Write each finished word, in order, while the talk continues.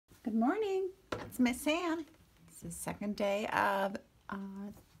Good morning, it's Miss Ann. It's the second day of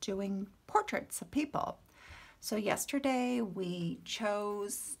doing portraits of people. So yesterday we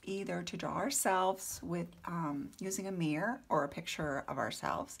chose either to draw ourselves with using a mirror or a picture of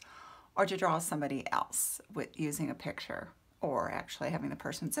ourselves, or to draw somebody else with using a picture, or actually having the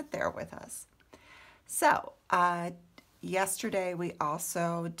person sit there with us. So yesterday we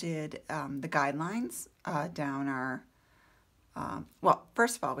also did the guidelines down our well,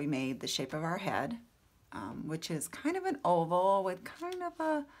 first of all, we made the shape of our head, which is kind of an oval with kind of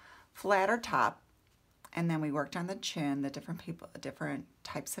a flatter top. And then we worked on the chin, the different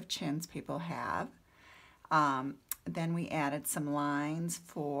types of chins people have. Then we added some lines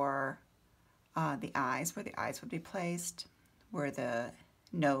for the eyes, where the eyes would be placed, where the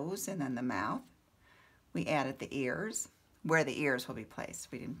nose and then the mouth. We added the ears, where the ears will be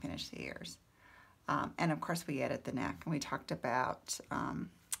placed. We didn't finish the ears. And of course we added the neck, and we talked about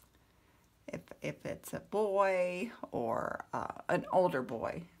if it's a boy or an older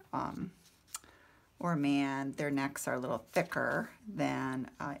boy or a man, their necks are a little thicker than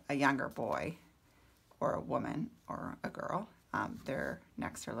a younger boy or a woman or a girl. Their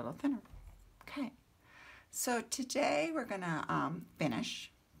necks are a little thinner. Okay, so today we're gonna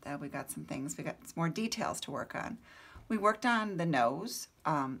finish. We got some things, we got some more details to work on. We worked on the nose.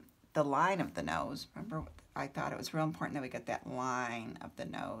 The line of the nose. Remember, I thought it was real important that we get that line of the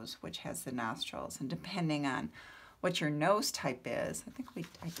nose, which has the nostrils. And depending on what your nose type is,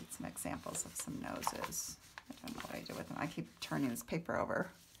 I did some examples of some noses. I don't know what I did with them. I keep turning this paper over.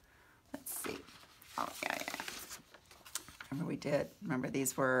 Let's see. Oh, yeah. Remember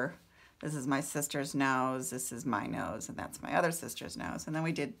this is my sister's nose, this is my nose, and that's my other sister's nose. And then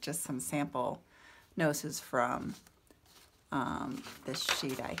we did just some sample noses from this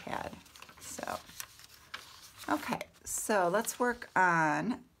sheet I had. So, okay, so let's work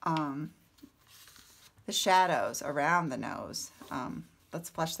on the shadows around the nose. Let's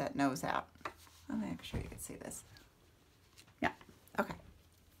flush that nose out. Let me make sure you can see this. Yeah, okay.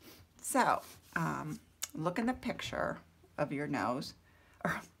 So, look in the picture of your nose,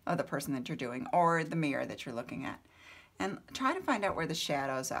 or of the person that you're doing, or the mirror that you're looking at, and try to find out where the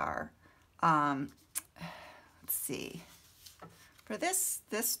shadows are. Let's see. For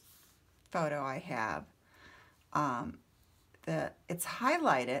this photo I have, it's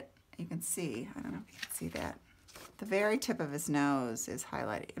highlighted. You can see, I don't know if you can see that. The very tip of his nose is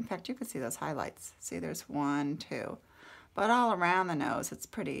highlighted. In fact, you can see those highlights. See, there's 1, 2. But all around the nose, it's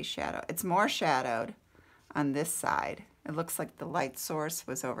pretty shadowed. It's more shadowed on this side. It looks like the light source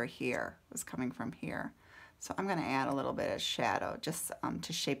was over here, was coming from here. So I'm gonna add a little bit of shadow just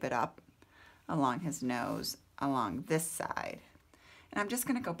to shape it up along his nose, along this side. And I'm just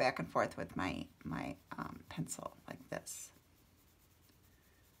going to go back and forth with my pencil like this.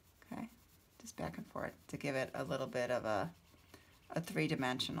 Okay, just back and forth to give it a little bit of a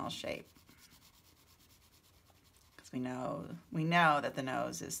three-dimensional shape. Because we know that the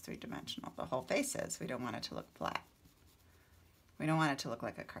nose is three-dimensional. The whole face is. We don't want it to look flat. We don't want it to look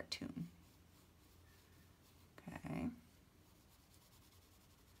like a cartoon. Okay.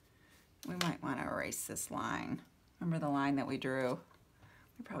 We might want to erase this line. Remember the line that we drew?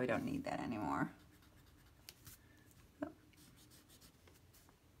 We probably don't need that anymore.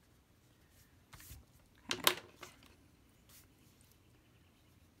 Okay.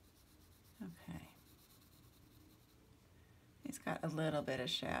 Okay. He's got a little bit of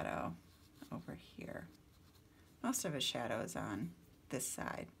shadow over here. Most of his shadow is on this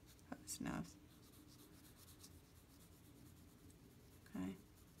side of his nose. Okay.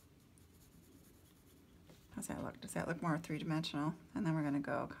 How's that look? Does that look more three-dimensional? And then we're going to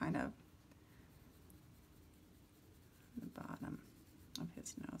go kind of the bottom of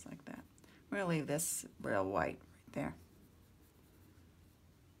his nose like that. We're going to leave this real white right there.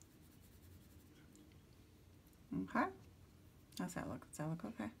 Okay. How's that look? Does that look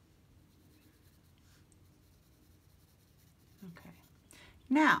okay? Okay.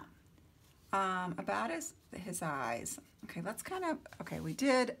 Now, about his eyes. Okay, let's kind of, okay, we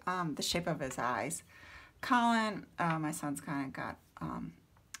did the shape of his eyes. Colin, my son's kind of got,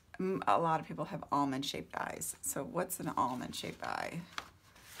 a lot of people have almond-shaped eyes. So what's an almond-shaped eye?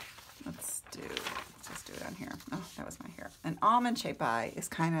 Let's just do it on here. Oh, that was my hair. An almond-shaped eye is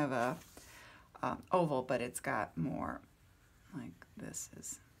kind of a oval, but it's got more, like this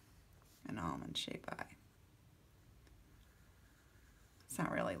is an almond-shaped eye. It's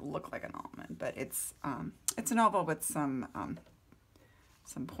not really look like an almond, but it's an oval with some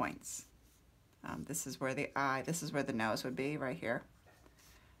points. This is where the nose would be, right here.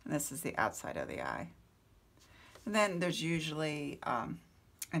 And this is the outside of the eye. And then there's usually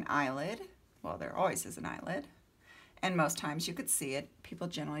an eyelid. Well, there always is an eyelid. And most times you could see it. People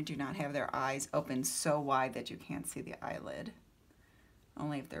generally do not have their eyes open so wide that you can't see the eyelid.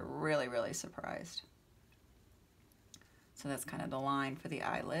 Only if they're really, really surprised. So that's kind of the line for the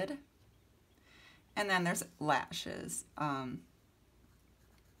eyelid. And then there's lashes. The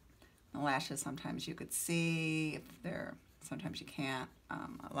lashes sometimes you could see if they're, sometimes you can't.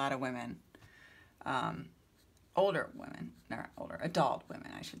 A lot of women, older women, not older, adult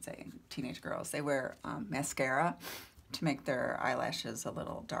women I should say, teenage girls, they wear mascara to make their eyelashes a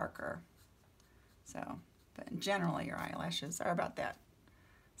little darker. So, but generally your eyelashes are about that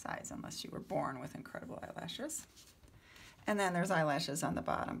size unless you were born with incredible eyelashes. And then there's eyelashes on the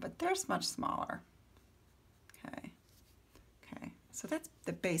bottom, but they're much smaller. Okay. Okay. So that's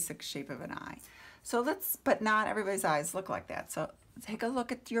the basic shape of an eye. So but not everybody's eyes look like that. So take a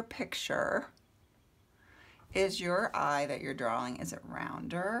look at your picture. Is your eye that you're drawing, is it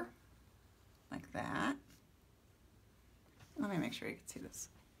rounder? Like that? Let me make sure you can see this.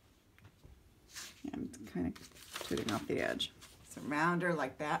 Yeah, I'm kind of tooting off the edge. So rounder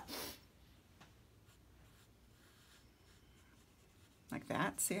like that. Like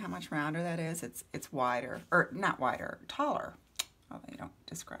that. See how much rounder that is? It's wider, or not wider, taller. Oh, they don't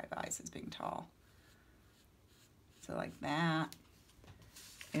describe eyes as being tall. So like that.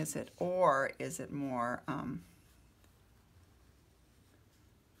 Is it, or is it more like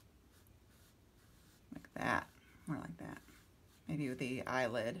that? More like that. Maybe the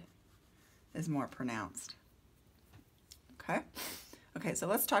eyelid is more pronounced. Okay. Okay, so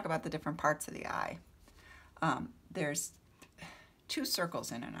let's talk about the different parts of the eye. There's two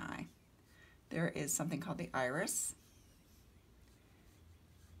circles in an eye. There is something called the iris,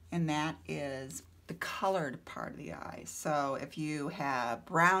 and that is the colored part of the eye. So if you have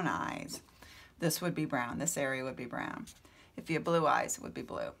brown eyes, this would be brown. This area would be brown. If you have blue eyes, it would be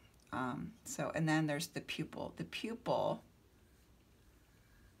blue. And then there's the pupil. The pupil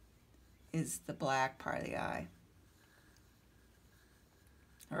is the black part of the eye.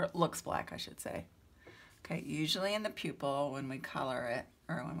 Or it looks black, I should say. Okay, usually in the pupil, when we color it,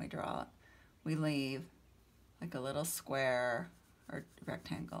 or when we draw it, we leave like a little square or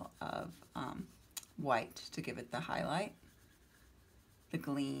rectangle of white to give it the highlight, the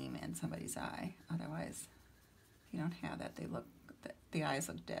gleam in somebody's eye. Otherwise, if you don't have that, the eyes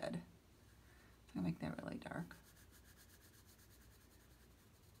look dead. So I'll make that really dark.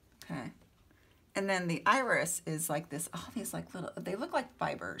 Okay. And then the iris is like this, all these like little, they look like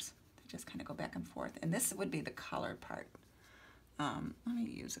fibers. They just kind of go back and forth. And this would be the colored part. Let me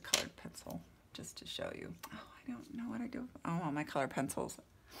use a colored pencil just to show you. Oh, I don't know what I do. Oh, all my colored pencils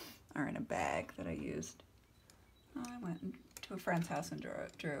are in a bag that I used. Oh, I went to a friend's house and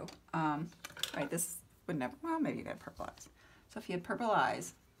drew. Right, this would never, well, maybe you got purple eyes. So if you had purple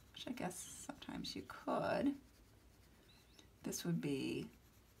eyes, which I guess sometimes you could, this would be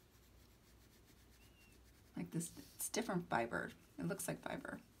like this. It's different fiber. It looks like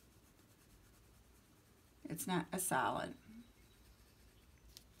fiber. It's not a solid.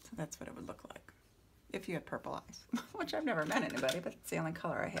 So that's what it would look like if you had purple eyes, which I've never met anybody, but it's the only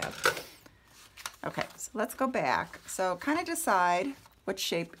color I have. Okay, so let's go back. So kind of decide what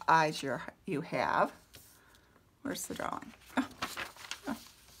shape eyes you have. Where's the drawing? Oh. Oh.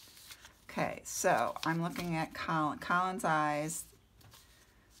 Okay, so I'm looking at Colin's eyes.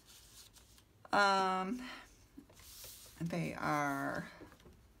 They are,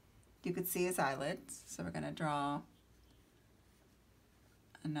 you could see his eyelids, so we're going to draw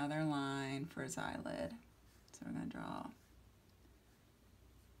another line for his eyelid. So we're going to draw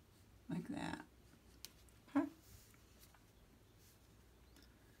like that. Okay.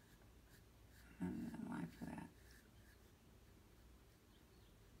 And then a line for that.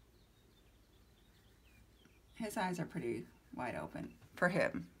 His eyes are pretty wide open for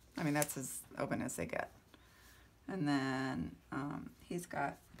him. I mean, that's as open as they get. And then he's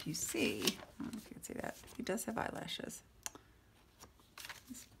got, if you see, I don't know if you can see that, he does have eyelashes.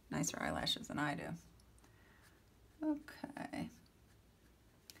 He's nicer eyelashes than I do. Okay. Okay,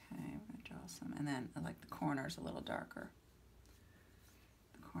 I'm going to draw some. And then I like the corners a little darker.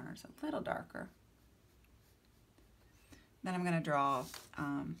 The corners a little darker. Then I'm going to draw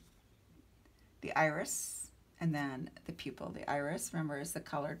the iris and then the pupil. The iris, remember, is the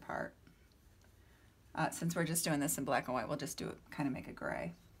colored part. Since we're just doing this in black and white, we'll just do it, kind of make it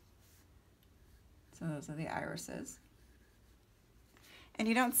gray. So those are the irises. And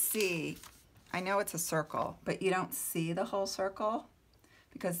you don't see, I know it's a circle, but you don't see the whole circle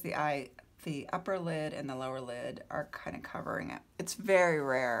because the upper lid and the lower lid are kind of covering it. It's very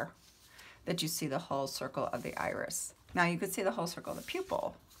rare that you see the whole circle of the iris. Now you could see the whole circle of the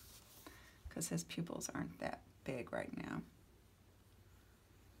pupil because his pupils aren't that big right now.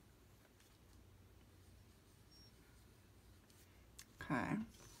 Okay.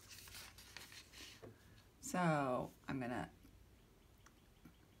 So I'm going to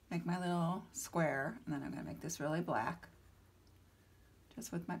make my little square, and then I'm going to make this really black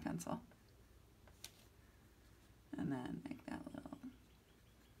just with my pencil. And then make that little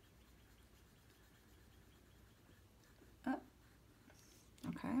up.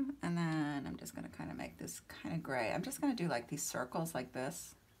 Okay, and then I'm just going to kind of make this kind of gray. I'm just going to do like these circles like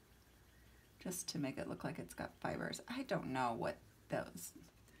this just to make it look like it's got fibers. I don't know what those,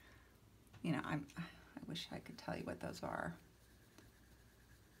 you know, I wish I could tell you what those are.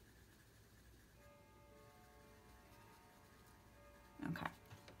 Okay,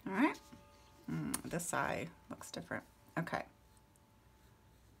 all right. This eye looks different. Okay.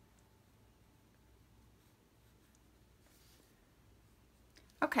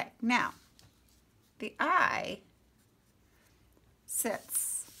 Okay, now the eye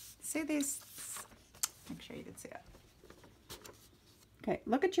sits. See these? Make sure you can see it. Okay,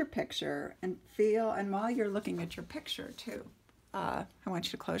 look at your picture and feel, and while you're looking at your picture too, I want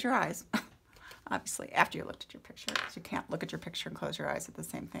you to close your eyes. Obviously, after you looked at your picture, because you can't look at your picture and close your eyes at the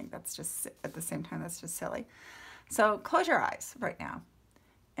same thing. That's just, at the same time, that's just silly. So close your eyes right now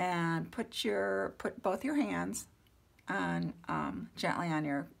and put both your hands on, gently on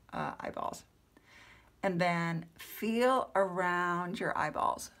your eyeballs. And then feel around your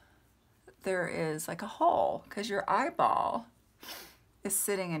eyeballs. There is like a hole because your eyeball is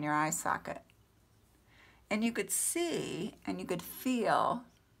sitting in your eye socket. And you could see and you could feel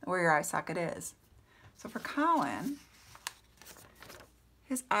where your eye socket is. So for Colin,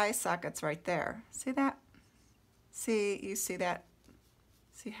 his eye socket's right there. See that? See, you see that?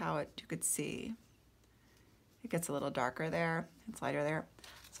 See how you could see. It gets a little darker there, it's lighter there.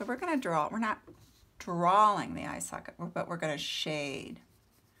 So we're gonna draw, we're not drawing the eye socket, but we're gonna shade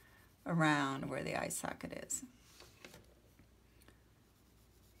around where the eye socket is.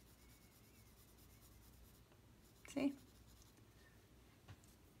 See?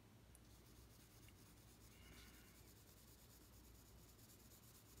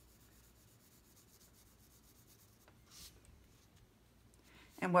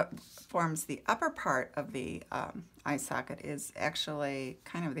 And what forms the upper part of the eye socket is actually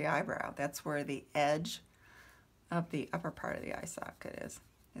kind of the eyebrow. That's where the edge of the upper part of the eye socket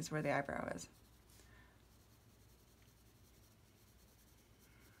is where the eyebrow is.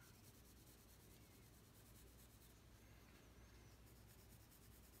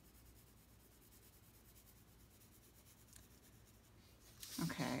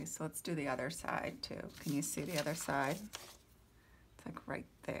 Okay, so let's do the other side too. Can you see the other side? It's like right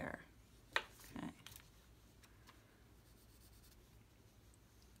there. Okay.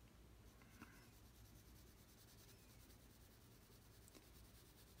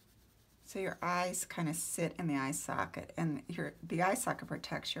 So your eyes kind of sit in the eye socket, and the eye socket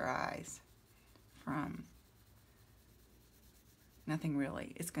protects your eyes from nothing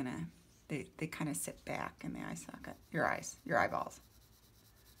really. It's gonna, they kind of sit back in the eye socket, your eyes, your eyeballs.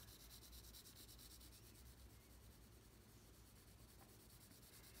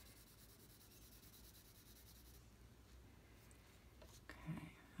 Okay,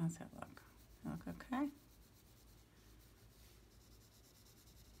 how's that look? Look okay?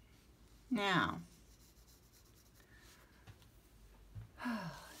 Now,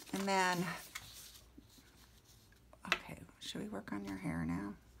 and then, okay, should we work on your hair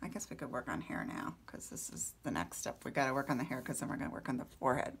now? I guess we could work on hair now because this is the next step. We got to work on the hair because then we're going to work on the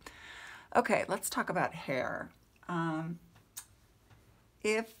forehead. Okay, let's talk about hair. I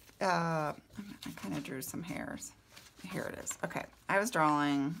kind of drew some hairs. Here it is. Okay, I was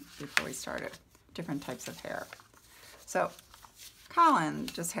drawing before we started different types of hair. So Colin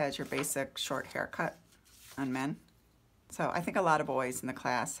just has your basic short haircut on men. So I think a lot of boys in the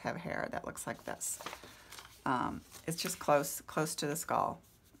class have hair that looks like this. It's just close to the skull,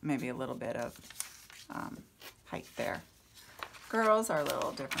 maybe a little bit of height there. Girls are a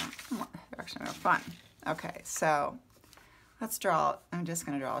little different. They're actually more fun. Okay, so let's draw. I'm just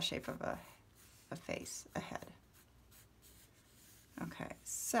going to draw a shape of a face, a head. Okay,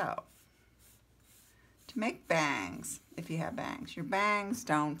 so to make bangs, if you have bangs, your bangs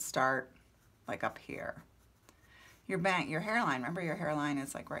don't start like up here. Your hairline, remember your hairline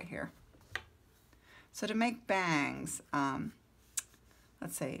is like right here. So to make bangs,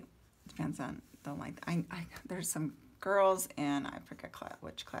 let's say, it depends on the length. There's some girls in, I forget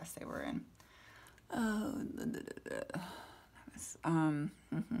which class they were in. Oh, that was,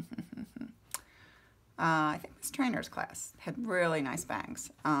 I think this trainer's class had really nice bangs.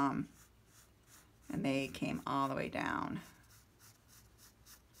 And they came all the way down.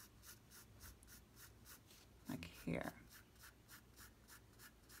 Like here.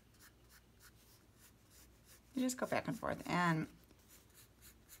 You just go back and forth, and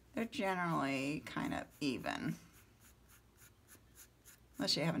they're generally kind of even.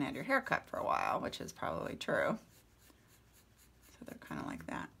 Unless you haven't had your hair cut for a while, which is probably true. So they're kind of like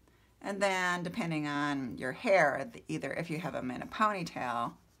that. And then depending on your hair, either if you have them in a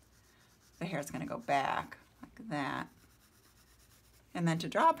ponytail, the hair is going to go back like that. And then to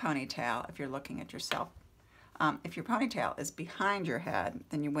draw a ponytail, if you're looking at yourself, if your ponytail is behind your head,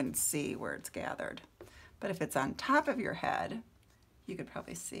 then you wouldn't see where it's gathered. But if it's on top of your head, you could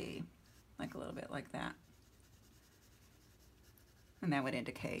probably see like a little bit like that. And that would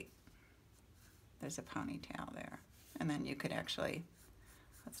indicate there's a ponytail there. And then you could actually,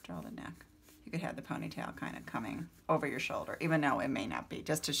 let's draw the neck. You could have the ponytail kind of coming over your shoulder, even though it may not be,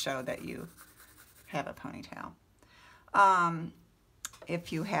 just to show that you have a ponytail.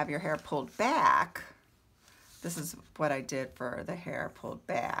 If you have your hair pulled back, this is what I did for the hair pulled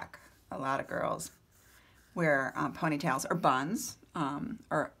back. A lot of girls wear ponytails or buns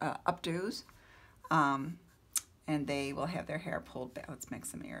or updos. And they will have their hair pulled back. Let's make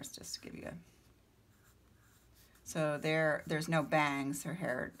some ears just to give you a... So there's no bangs. Their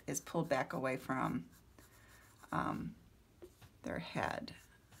hair is pulled back away from their head.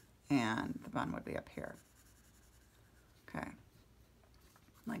 And the bun would be up here. Okay.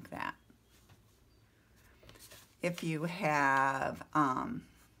 Like that. If you have,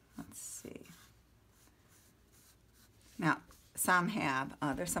 let's see. Now, some have,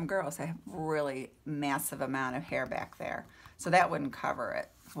 there's some girls that have really massive amount of hair back there. So that wouldn't cover it,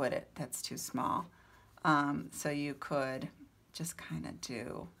 would it? That's too small. So you could just kind of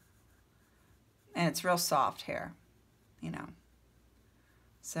do, and it's real soft hair, you know.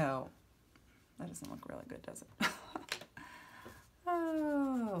 So that doesn't look really good, does it?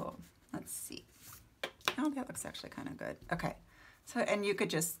 Oh, let's see. Oh, that looks actually kind of good. Okay. So, and you could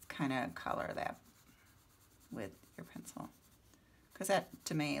just kind of color that with your pencil. Because that,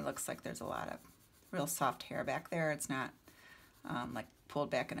 to me, looks like there's a lot of real soft hair back there. It's not like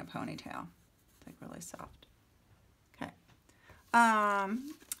pulled back in a ponytail. It's like really soft. Okay.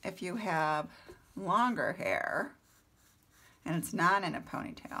 If you have longer hair and it's not in a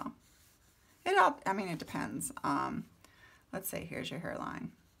ponytail, I mean, it depends. Let's say here's your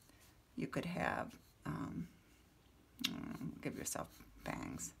hairline. You could have, give yourself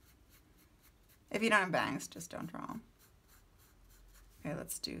bangs. If you don't have bangs, just don't draw them. Okay,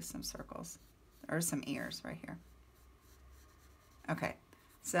 let's do some circles, or some ears right here. Okay,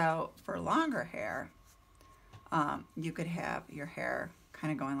 so for longer hair, you could have your hair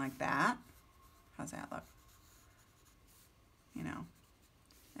kind of going like that. How's that look? You know,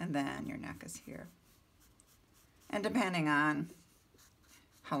 and then your neck is here. And depending on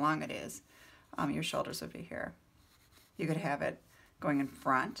how long it is, your shoulders would be here. You could have it going in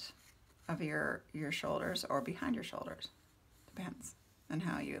front of your shoulders or behind your shoulders. Depends on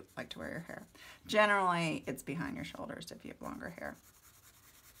how you like to wear your hair. Generally, it's behind your shoulders if you have longer hair.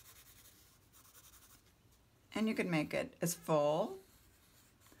 And you can make it as full.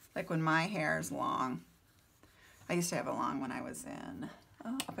 Like when my hair is long, I used to have it long when I was in,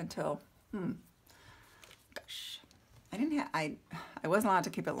 up until, gosh. I wasn't allowed to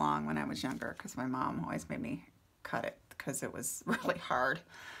keep it long when I was younger because my mom always made me cut it because it was really hard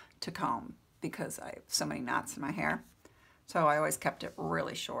to comb because I have so many knots in my hair. So I always kept it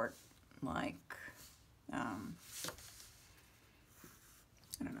really short, like, I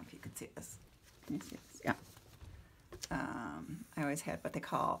don't know if you could see this. Can you see this? Yeah. I always had what they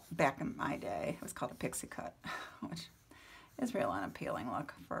call, back in my day, it was called a pixie cut, which is real unappealing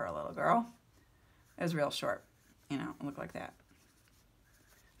look for a little girl. It was real short, you know, it looked like that.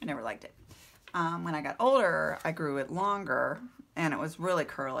 I never liked it. When I got older, I grew it longer, and it was really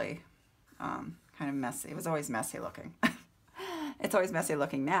curly, kind of messy. It was always messy looking. It's always messy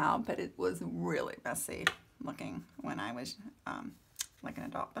looking now, but it was really messy looking when I was like an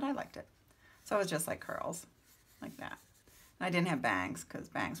adult, but I liked it. So it was just like curls, like that. And I didn't have bangs, because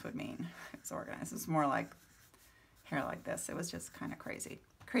bangs would mean it was organized. It was more like hair like this. It was just kind of crazy,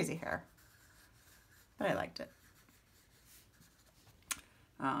 crazy hair. But I liked it.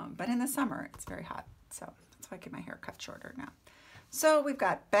 But in the summer, it's very hot, so that's why I keep my hair cut shorter now. So we've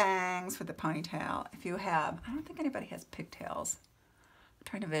got bangs for the ponytail. If you have, I don't think anybody has pigtails. I'm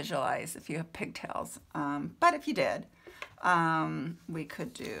trying to visualize if you have pigtails. But if you did, we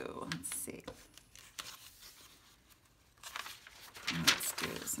could do, let's see. Let's do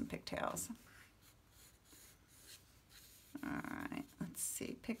some pigtails. All right, let's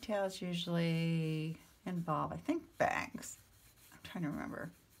see. Pigtails usually involve, I think, bangs. I'm trying to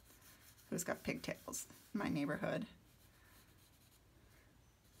remember who's got pigtails in my neighborhood.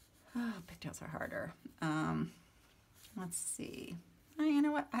 Oh, pigtails are harder. Let's see. Oh, you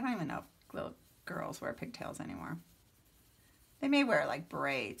know what? I don't even know if little girls wear pigtails anymore. They may wear like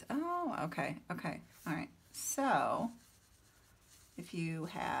braids. Oh, okay, okay. All right. So if you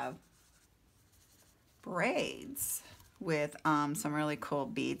have braids with some really cool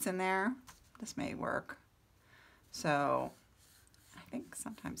beads in there, this may work. So I think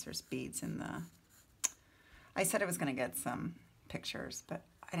sometimes there's beads in the, I said I was going to get some pictures, but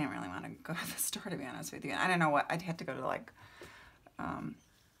I didn't really want to go to the store, to be honest with you. I don't know what, I'd have to go to like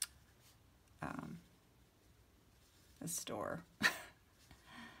the store.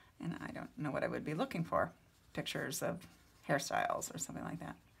 And I don't know what I would be looking for. Pictures of hairstyles or something like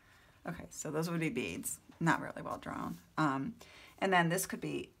that. Okay, so those would be beads. Not really well drawn. And then this could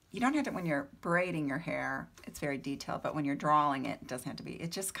be, you don't have to, when you're braiding your hair, it's very detailed, but when you're drawing it, it doesn't have to be,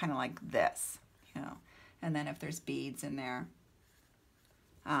 it's just kind of like this, you know. And then if there's beads in there,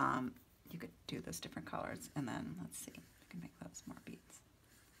 you could do those different colors. And then, let's see, we can make those more beads.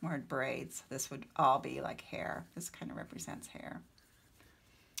 More braids. This would all be like hair. This kind of represents hair.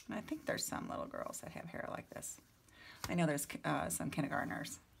 And I think there's some little girls that have hair like this. I know there's some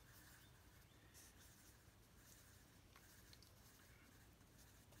kindergartners.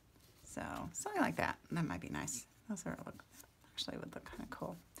 So something like that. That might be nice. Those are actually would look kind of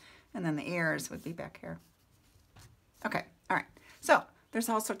cool. And then the ears would be back here. Okay, all right. So there's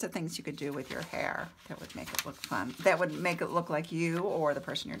all sorts of things you could do with your hair that would make it look fun. That would make it look like you or the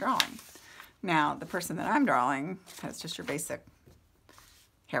person you're drawing. Now, the person that I'm drawing has just your basic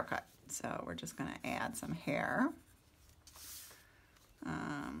haircut. So we're just gonna add some hair.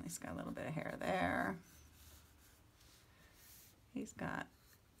 He's got a little bit of hair there. He's got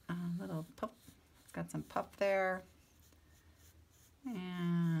a little puff. He's got some puff there.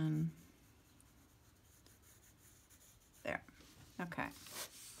 And there. Okay.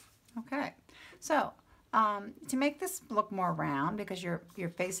 Okay. So to make this look more round, because your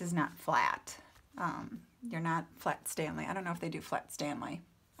face is not flat, you're not flat Stanley. I don't know if they do flat Stanley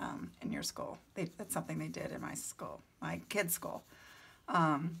in your school. That's something they did in my school, my kid's school.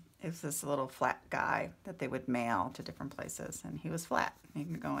 It was this little flat guy that they would mail to different places, and he was flat. He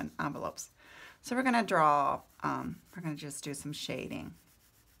can go in envelopes. So we're going to draw, we're going to just do some shading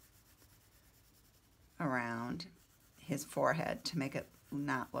around his forehead to make it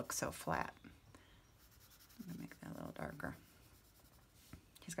not look so flat. I'm going to make that a little darker.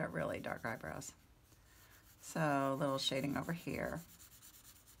 He's got really dark eyebrows. So a little shading over here.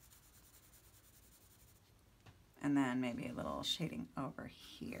 And then maybe a little shading over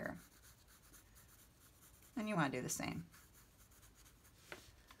here. And you want to do the same.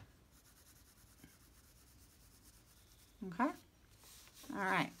 Okay? All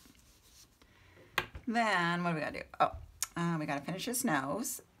right. Then what do we got to do? Oh, we got to finish his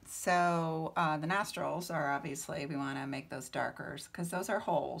nose. So the nostrils are obviously, we want to make those darker because those are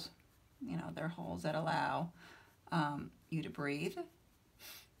holes. You know, they're holes that allow you to breathe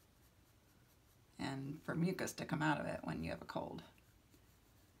and for mucus to come out of it when you have a cold.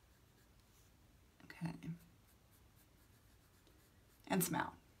 Okay. And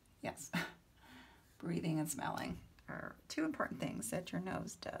smell. Yes. Breathing and smelling are two important things that your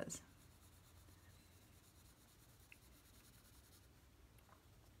nose does.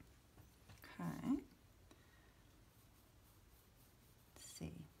 Okay. Let's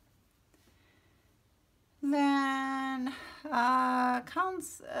see. Then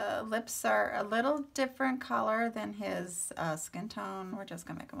Colin's lips are a little different color than his skin tone. We're just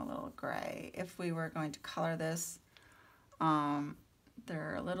gonna make them a little gray. If we were going to color this,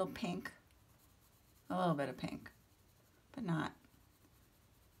 they're a little pink, a little bit of pink, but not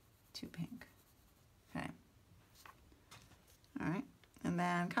too pink. Okay. All right. And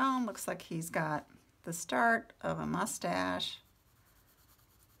then Colin looks like he's got the start of a mustache.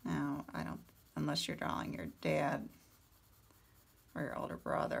 Now, unless you're drawing your dad or your older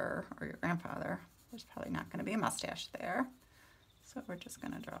brother or your grandfather, there's probably not going to be a mustache there. So we're just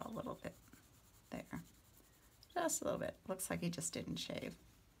going to draw a little bit there. Just a little bit. Looks like he just didn't shave.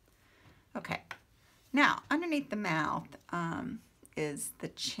 Okay. Now, underneath the mouth is the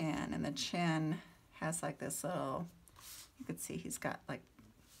chin, and the chin has like this little, you could see he's got like,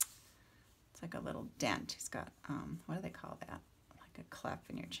 it's like a little dent. He's got, what do they call that? Like a cleft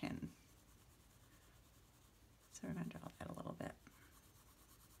in your chin. So we're going to draw that a little bit.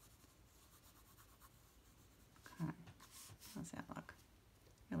 Okay. How's that look?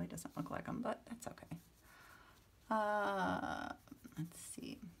 Really doesn't look like him, but that's okay. Let's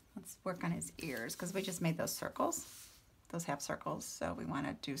see. Let's work on his ears because we just made those circles, those half circles. So we want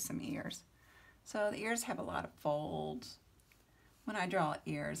to do some ears. So the ears have a lot of folds. When I draw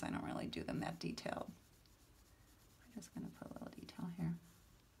ears, I don't really do them that detailed. I'm just going to put a little detail here.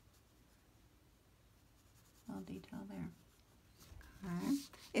 A little detail there. Okay.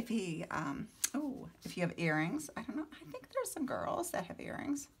 If he, if you have earrings, I don't know. I think there's some girls that have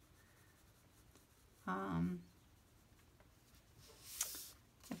earrings.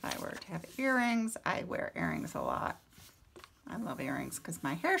 If I were to have earrings, I wear earrings a lot. I love earrings because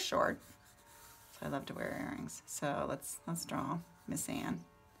my hair's short, so I love to wear earrings. So let's draw Miss Anne.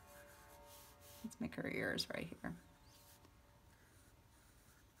 Let's make her ears right here.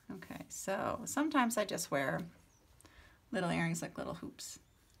 Okay, so sometimes I just wear little earrings like little hoops.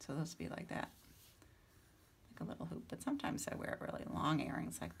 So those be like that, like a little hoop. But sometimes I wear really long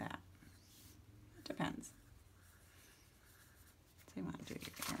earrings like that. It depends. So you want to do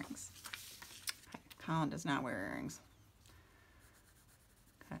your earrings. Okay. Colin does not wear earrings.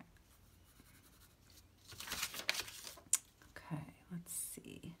 Okay. Okay, let's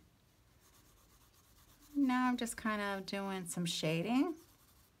see. Now I'm just kind of doing some shading.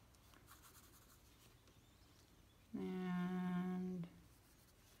 And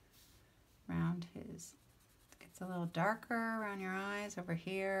around his, it's a little darker around your eyes over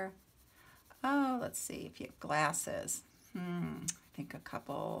here. Oh, let's see if you have glasses. I think a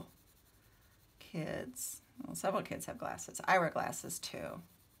couple kids, well, several kids have glasses. I wear glasses too.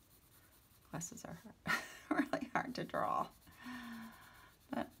 Glasses are really hard to draw,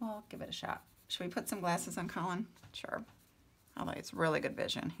 but we'll give it a shot. Should we put some glasses on Colin? Sure. Although it's really good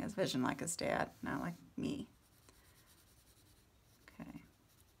vision. He has vision like his dad, not like me. Okay.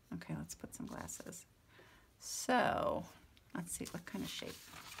 Okay, let's put some glasses. So, let's see what kind of shape.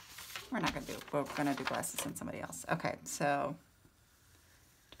 We're going to do glasses on somebody else. Okay, so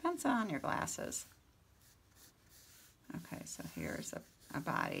depends on your glasses. Okay, so here's a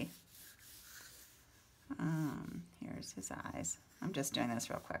body. Here's his eyes. I'm just doing this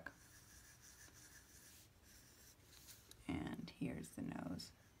real quick. And here's the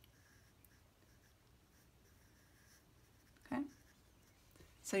nose. Okay.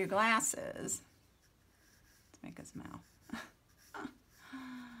 So your glasses, let's make his mouth.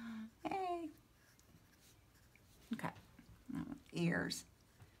 Hey. Okay. Now, ears.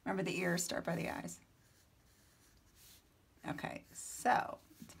 Remember the ears start by the eyes. Okay, so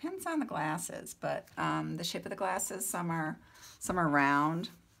it depends on the glasses, but the shape of the glasses, some are round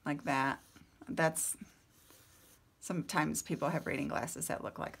like that. That's sometimes people have reading glasses that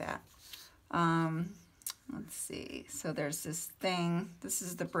look like that. Let's see. So there's this thing. This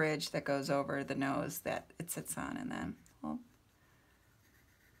is the bridge that goes over the nose that it sits on, and then we'll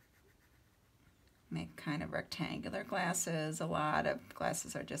make kind of rectangular glasses. A lot of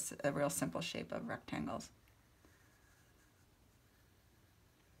glasses are just a real simple shape of rectangles.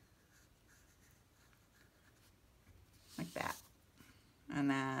 Like that. And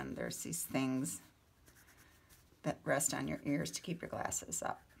then there's these things that rest on your ears to keep your glasses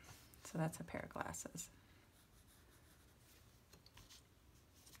up. So that's a pair of glasses.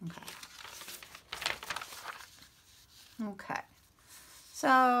 Okay. Okay.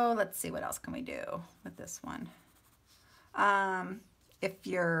 So let's see, what else can we do with this one? If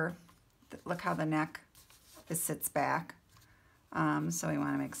you're, look how the neck sits back. So we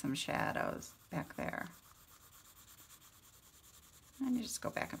want to make some shadows back there. And you just go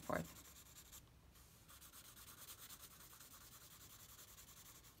back and forth.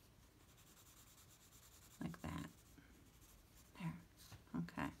 Like that. There.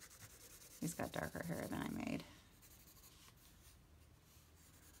 Okay. He's got darker hair than I made.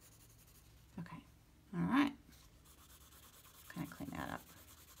 Okay. All right. Kind of clean that up.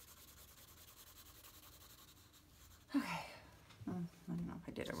 Okay. I don't know if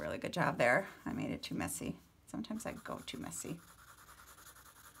I did a really good job there. I made it too messy. Sometimes I go too messy.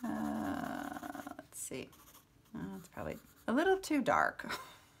 Let's see. It's probably a little too dark.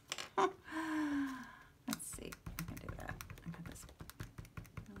 Let's see. I can do that. I got this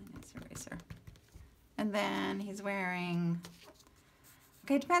really nice eraser. And then he's wearing,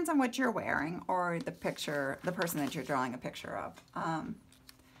 okay, it depends on what you're wearing or the picture, the person that you're drawing a picture of.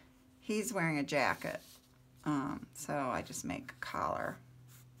 He's wearing a jacket. So I just make a collar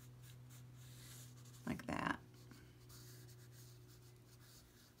like that.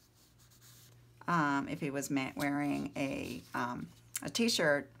 If he was wearing a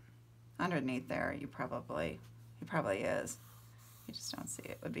t-shirt underneath there, he probably is. You just don't see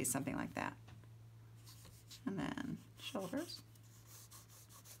it. It would be something like that. And then shoulders,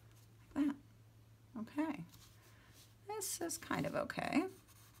 like that. Okay. This is kind of okay.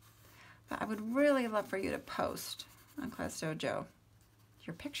 But I would really love for you to post on Class Dojo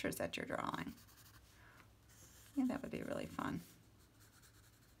your pictures that you're drawing. Yeah, that would be really fun.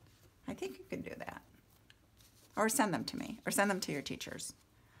 I think you can do that. Or send them to me, or send them to your teachers.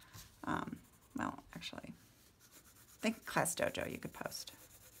 Well, actually, I think Class Dojo you could post.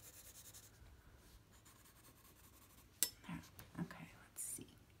 Okay, let's see.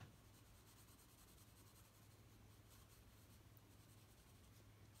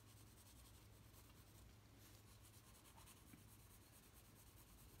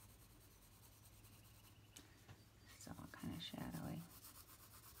 Still kind of shadowy.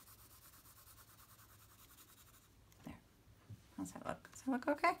 There. How's that look? Does that look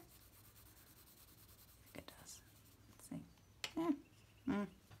okay? I think it does. Let's see.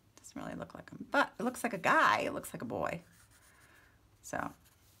 Doesn't really look like him, but it looks like a guy. It looks like a boy. So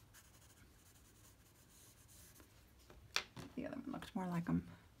the other one looked more like him.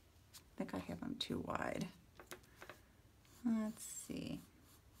 I think I have him too wide. Let's see.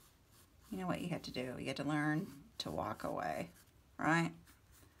 You know what you had to do? You had to learn to walk away, right?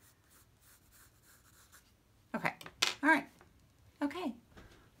 Okay. All right. Okay.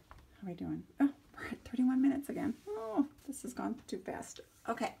 How are we doing? Oh, we're at 31 minutes again. Oh, this has gone too fast.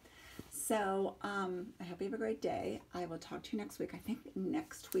 Okay. So I hope you have a great day. I will talk to you next week. I think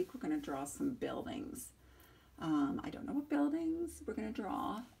next week we're going to draw some buildings. I don't know what buildings we're going to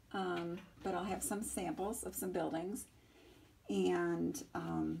draw, but I'll have some samples of some buildings. And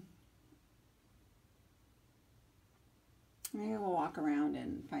maybe we'll walk around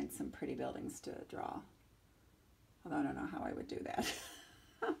and find some pretty buildings to draw. Although I don't know how I would do that.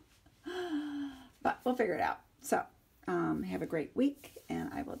 But we'll figure it out. So have a great week, and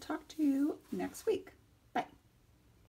I will talk to you next week.